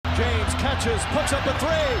catches, puts up a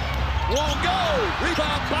three. Won't go.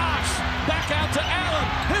 Rebound Bosh. Back out to Allen.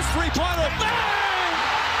 His three-pointer. Bang!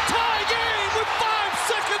 Tie game with 5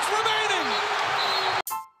 seconds remaining.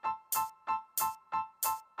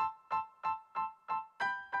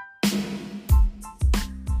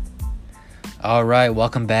 All right,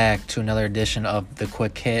 welcome back to another edition of The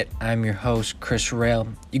Quick Hit. I'm your host, Chris Rail.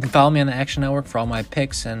 You can follow me on the Action Network for all my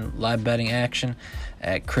picks and live betting action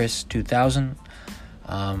at Chris2000.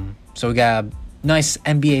 So we got a nice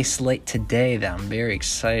NBA slate today that I'm very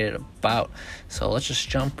excited about. So let's just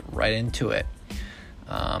jump right into it.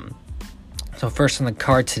 So first on the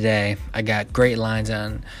card today, I got great lines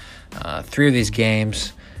on 3 of these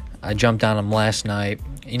games. I jumped on them last night.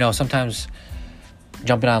 You know, sometimes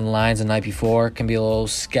jumping on lines the night before can be a little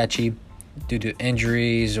sketchy due to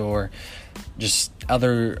injuries or just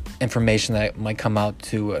other information that might come out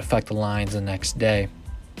to affect the lines the next day.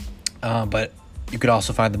 But you could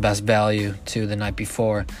also find the best value to the night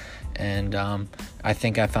before. And I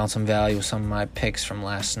think I found some value with some of my picks from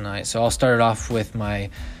last night. So I'll start it off with my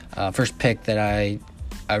first pick that I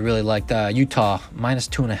really liked, Utah, minus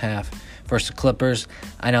 2.5 versus the Clippers.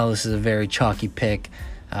 I know this is a very chalky pick.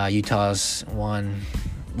 Utah's won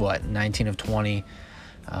 19 of 20.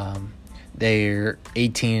 They're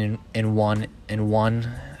 18-1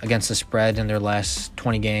 against the spread in their last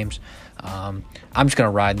 20 games. I'm just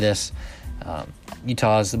gonna ride this.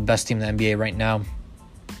 Utah is the best team in the NBA right now.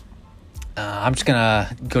 I'm just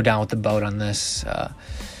gonna go down with the boat on this.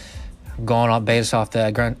 Going on based off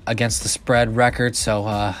the against the spread record. So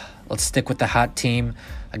let's stick with the hot team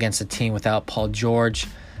against a team without Paul George.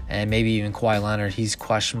 And maybe even Kawhi Leonard. He's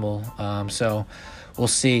questionable. So we'll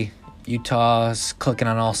see. Utah's clicking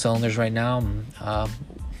on all cylinders right now.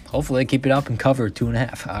 Hopefully they keep it up and cover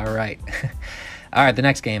 2.5. All right. All right, the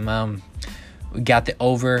next game. We got the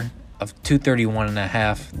over of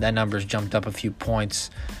 231.5. That number's jumped up a few points.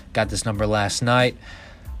 Got this number last night.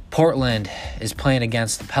 Portland is playing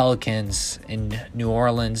against the Pelicans in New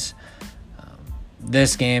Orleans.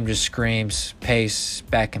 This game just screams pace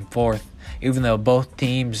back and forth. Even though both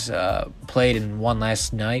teams played and won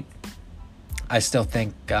last night, I still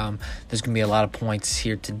think there's going to be a lot of points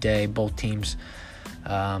here today. Both teams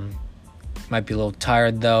might be a little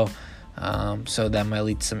tired, though, so that might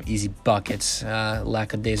lead to some easy buckets.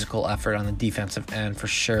 Lackadaisical effort on the defensive end for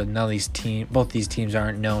sure. Both these teams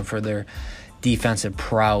aren't known for their defensive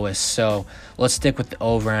prowess. So let's stick with the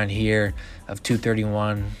over on here of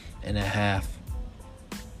 231.5.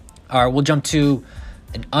 All right, we'll jump to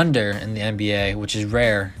an under in the NBA, which is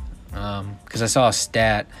rare, because I saw a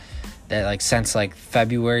stat that since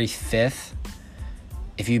February 5th,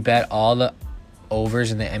 if you bet all the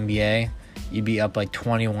overs in the NBA, you'd be up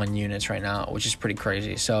 21 units right now, which is pretty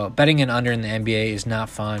crazy. So betting an under in the NBA is not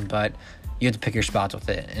fun, but you have to pick your spots with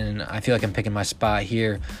it. And I feel like I'm picking my spot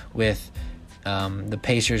here with the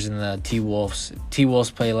Pacers and the T-Wolves.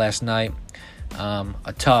 T-Wolves played last night.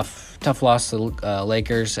 A tough loss to the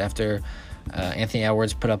Lakers after Anthony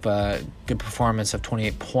Edwards put up a good performance of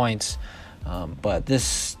 28 points. But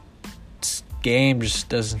this game just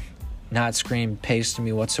does not scream pace to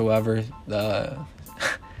me whatsoever.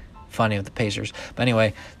 Funny with the Pacers. But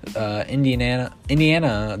anyway, Indiana,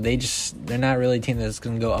 they're not really a team that's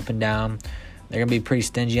going to go up and down. They're going to be pretty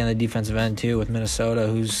stingy on the defensive end, too, with Minnesota,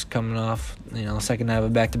 who's coming off, second night of a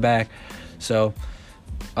back-to-back. So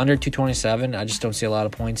under 227, I just don't see a lot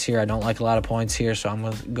of points here. I don't like a lot of points here, so I'm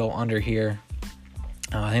going to go under here.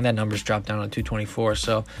 I think that number's dropped down to 224,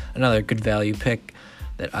 so another good value pick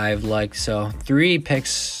that I've liked. So 3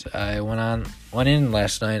 picks I went in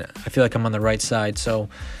last night. I feel like I'm on the right side, so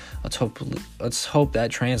let's hope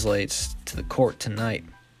that translates to the court tonight.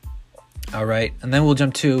 All right, and then we'll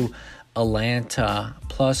jump to Atlanta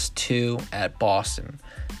 +2 at Boston.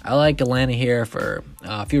 I like Atlanta here for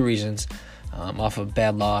a few reasons. Off of a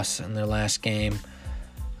bad loss in their last game.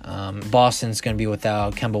 Boston's going to be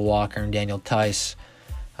without Kemba Walker and Daniel Tice.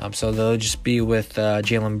 So they'll just be with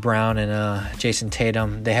Jaylen Brown and Jason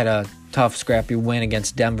Tatum. They had a tough, scrappy win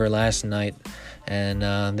against Denver last night.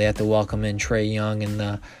 And they have to welcome in Trae Young and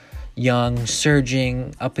the young,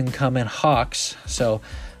 surging, up-and-coming Hawks. So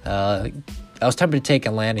I was tempted to take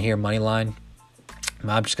Atlanta here, money line.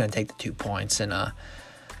 I'm just going to take the 2 points. And I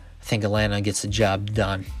think Atlanta gets the job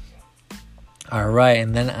done. All right,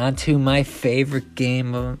 and then on to my favorite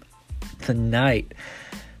game of the night.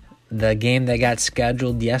 The game that got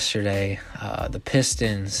scheduled yesterday. The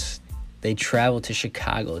Pistons, they traveled to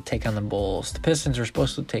Chicago to take on the Bulls. The Pistons were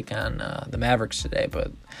supposed to take on the Mavericks today,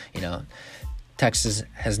 but, Texas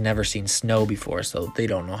has never seen snow before, so they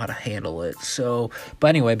don't know how to handle it. So, but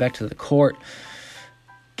anyway, back to the court.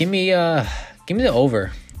 Give me the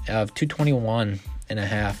over. of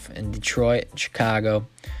 221.5 in Detroit, Chicago.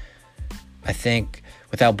 I think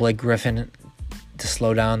without Blake Griffin to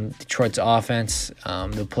slow down Detroit's offense,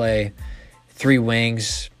 they'll play 3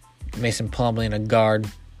 wings, Mason Plumlee and a guard,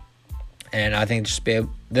 and I think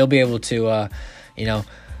they'll be able to,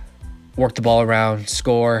 work the ball around,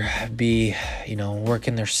 score, work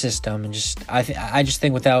in their system, and I just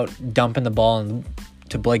think without dumping the ball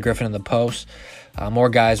to Blake Griffin in the post, more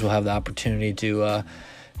guys will have the opportunity to,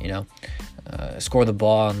 score the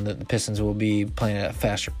ball, and the Pistons will be playing at a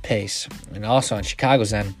faster pace. And also on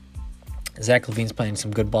Chicago's end, Zach LaVine's playing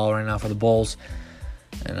some good ball right now for the Bulls,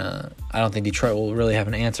 and I don't think Detroit will really have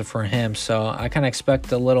an answer for him. So I kind of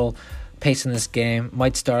expect a little pace in this game.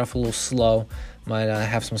 Might start off a little slow. Might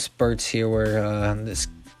have some spurts here where this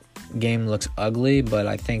game looks ugly, but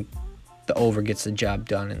I think the over gets the job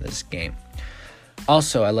done in this game.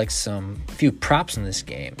 Also, I like a few props in this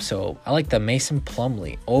game. So I like the Mason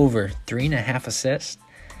Plumlee over 3.5 assists.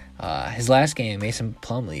 His last game, Mason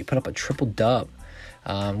Plumlee put up a triple dub.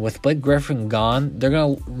 With Blake Griffin gone, they're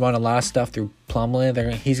gonna run a lot of stuff through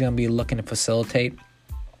Plumlee. He's gonna be looking to facilitate.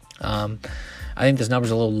 I think this number's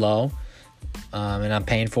a little low. And I'm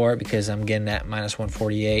paying for it because I'm getting that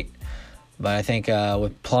 -148. But I think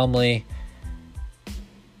with Plumlee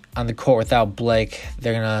on the court without Blake,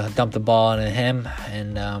 they're going to dump the ball into him,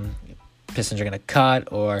 and Pistons are going to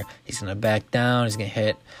cut, or he's going to back down. He's going to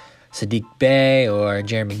hit Saddiq Bey or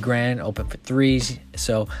Jeremy Grant open for threes.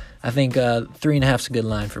 So I think 3.5 is a good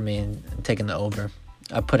line for me, and taking the over.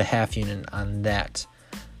 I put a half unit on that.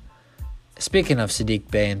 Speaking of Saddiq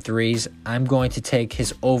Bey and threes, I'm going to take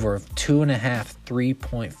his over of 2.5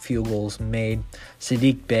 3-point field goals made.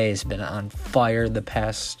 Saddiq Bey has been on fire the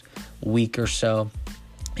past week or so.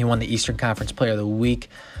 He won the Eastern Conference Player of the Week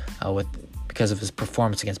because of his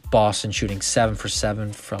performance against Boston, shooting 7 for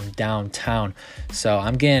 7 from downtown. So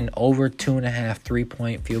I'm getting over 2.5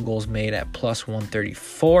 3-point field goals made at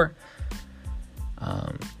 +134.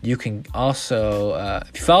 You can also,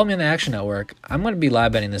 if you follow me on the Action Network, I'm going to be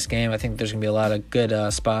live betting this game. I think there's going to be a lot of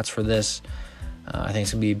good spots for this. I think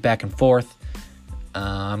it's going to be back and forth.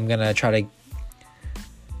 I'm going to try to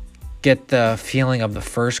get the feeling of the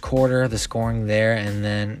first quarter, the scoring there, and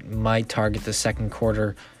then might target the second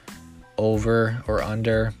quarter over or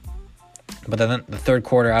under. But then the third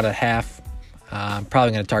quarter out of half, I'm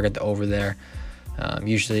probably going to target the over there.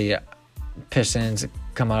 Usually Pistons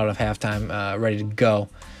come out of halftime ready to go,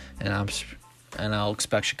 and I'll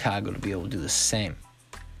expect Chicago to be able to do the same.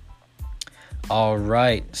 All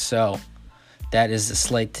right, so that is the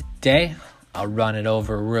slate today. I'll run it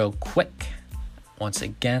over real quick once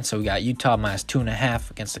again. So we got Utah -2.5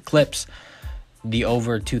 against the Clips, the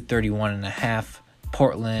over 231.5.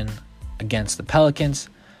 Portland against the Pelicans,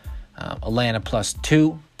 Atlanta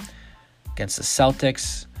 +2 against the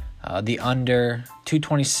Celtics. The under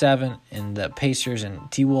 227 in the Pacers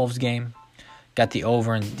and T-Wolves game. Got the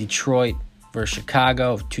over in Detroit versus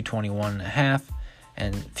Chicago of 221.5.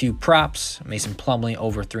 And a few props. Mason Plumlee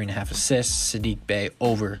over 3.5 assists. Saddiq Bey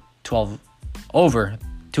over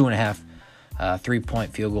 2.5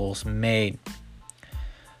 3-point field goals made.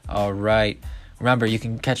 All right. Remember, you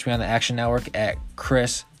can catch me on the Action Network at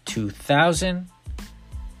Chris2000.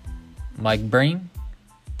 Mike Breen,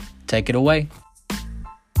 take it away.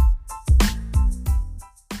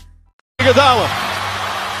 Iguodala.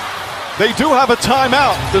 They do have a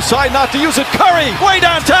timeout. Decide not to use it. Curry, way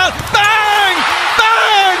downtown. Bang!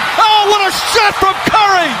 Bang! Oh, what a shot from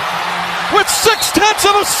Curry! With 0.6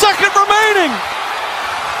 of a second remaining.